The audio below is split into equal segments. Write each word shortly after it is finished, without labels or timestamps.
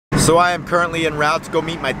So I am currently en route to go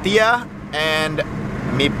meet my tia and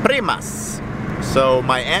mi primas. So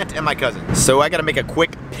my aunt and my cousin. So I gotta make a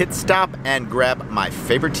quick pit stop and grab my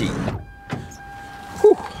favorite tea.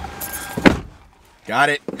 Whew.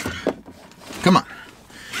 Got it. Come on.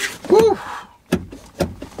 Woo.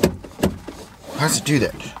 How does it do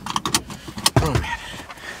that? Oh man.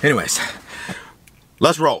 Anyways,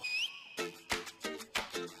 let's roll.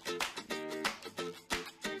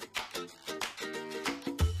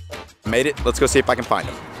 Made it. Let's go see if I can find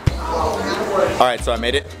him. All right, so I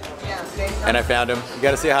made it. And I found him. You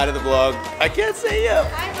gotta say hi to the vlog. I can't say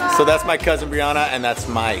you. So that's my cousin Brianna, and that's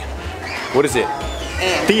my, what is it?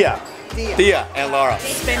 Aunt. Tia and Laura.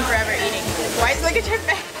 It's been forever eating. Why is look at your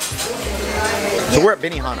face? So we're at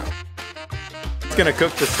Benihana. It's gonna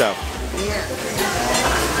cook the stuff.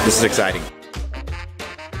 This is exciting.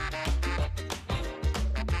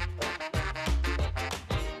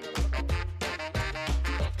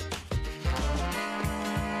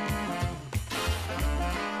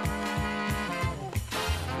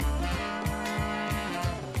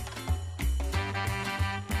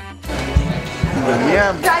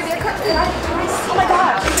 Yeah. Oh my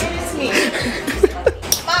god, it's me.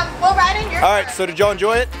 Mom, we'll ride in your All right, so did y'all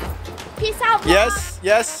enjoy it? Peace out, Mom. Yes,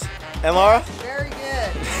 yes. And Laura? Very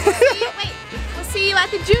good. We'll see you at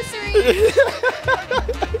the juicery.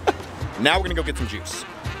 Now we're gonna go get some juice.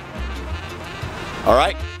 All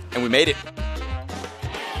right, and we made it.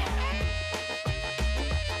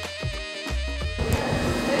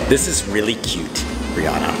 This is really cute,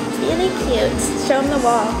 Brianna. Really cute. Show him the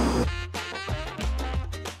wall.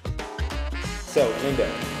 So, Linda.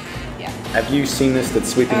 Yeah. Have you seen this that's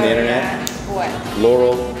sweeping the internet? Yeah. What?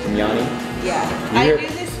 Laurel and Yanni? Yeah. You I hear- do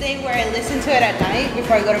this thing where I listen to it at night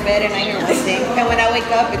before I go to bed and I hear one thing. And when I wake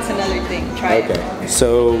up, it's another thing. Try it. Okay.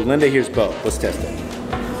 So, Linda hears both. Let's test it.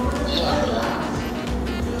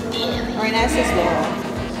 Right now it says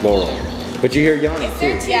Laurel. Laurel. But you hear Yanni Is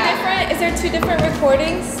there too. Is there two different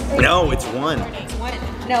recordings? No, it's one. It's one.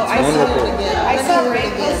 No, I one saw recording. I saw Ray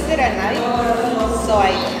posted at night, so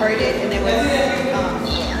I heard it and it was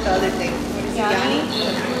the other thing. What is it, Yanni?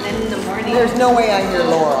 And then in the morning. There's no way I hear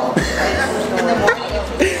Laurel. In the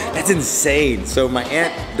morning. That's insane. So my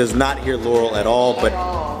aunt does not hear Laurel at all, but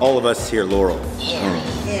all of us hear Laurel.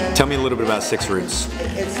 And Tell me a little bit about Six Roots.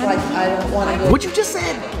 it's like I don't want to go. What you just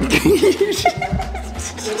said?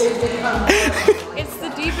 It's the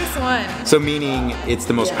deepest one. So meaning it's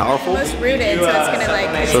the most powerful? Most rooted, so it's gonna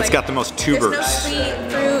like. So it's got the most tubers. There's no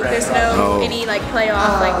sweet fruit. There's no any like play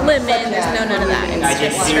off like lemon. There's no none of that.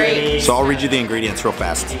 It's just straight. So I'll read you the ingredients real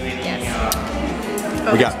fast. Yes.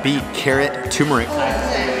 We got beet, carrot, turmeric,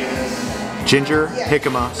 ginger,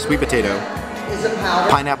 jicama, sweet potato, Is it powder?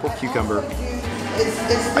 pineapple, cucumber.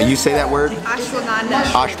 It's You say that word? Ashwagandha.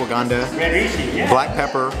 Ashwagandha, black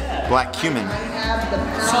pepper, black cumin,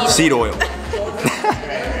 seed oil.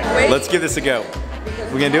 Let's give this a go.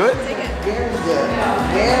 We gonna do it? Take it. very good.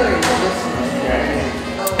 Very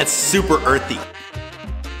good. It's super earthy.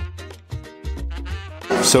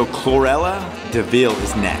 So chlorella de Ville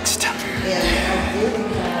is next.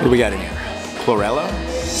 What do we got in here? Chlorella,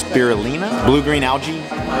 spirulina, blue-green algae,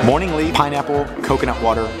 morning leaf, pineapple, coconut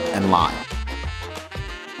water, and lime.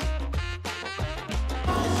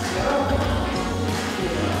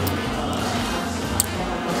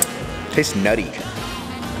 Tastes nutty.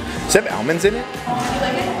 Does it have almonds in it?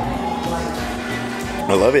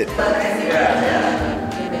 I love it.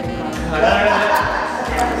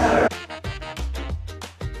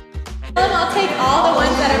 I'll take all the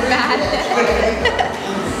ones that are bad.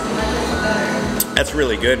 That's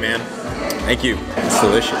really good, man. Thank you. It's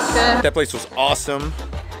delicious. Good. That place was awesome.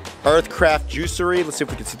 Earthcraft Juicery. Let's see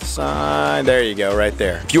if we can see the sign. There you go, right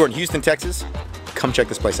there. If you are in Houston, Texas, come check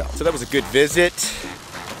this place out. So that was a good visit.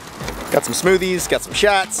 Got some smoothies, got some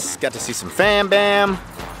shots, got to see some fam bam.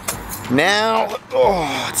 Now,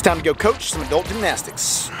 it's time to go coach some adult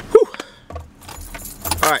gymnastics. Whew.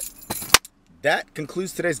 All right, that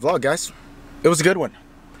concludes today's vlog, guys. It was a good one.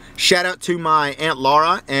 Shout out to my Aunt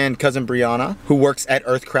Laura and cousin Brianna, who works at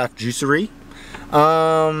Earthcraft Juicery.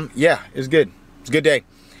 Yeah, it was good. It's a good day.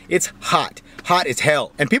 It's hot as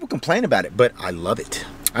hell. And people complain about it, but I love it.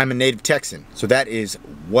 I'm a native Texan, so that is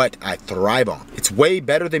what I thrive on. It's way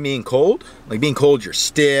better than being cold. Like being cold, you're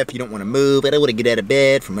stiff, you don't wanna move, I don't wanna get out of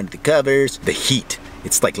bed from under the covers. The heat,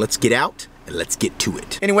 it's like, let's get out and let's get to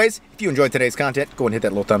it. Anyways, if you enjoyed today's content, go and hit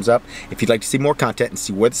that little thumbs up. If you'd like to see more content and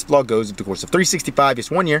see where this vlog goes over the course of 365, just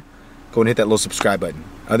 1 year, go and hit that little subscribe button.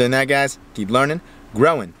 Other than that, guys, keep learning,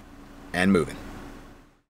 growing, and moving.